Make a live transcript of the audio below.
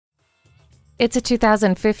It's a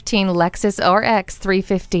 2015 Lexus RX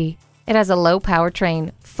 350. It has a low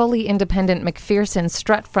powertrain, fully independent McPherson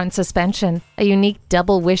strut front suspension, a unique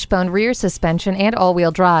double wishbone rear suspension, and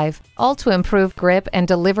all-wheel drive, all to improve grip and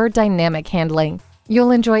deliver dynamic handling.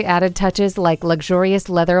 You'll enjoy added touches like luxurious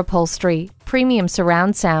leather upholstery, premium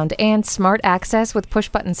surround sound, and smart access with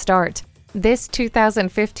push-button start. This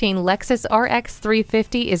 2015 Lexus RX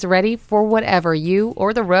 350 is ready for whatever you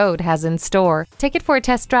or the road has in store. Take it for a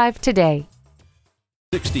test drive today.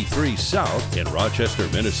 63 South in Rochester,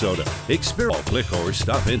 Minnesota. Experience, click or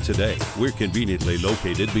stop in today. We're conveniently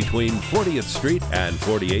located between 40th Street and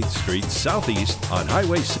 48th Street Southeast on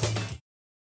Highway 6.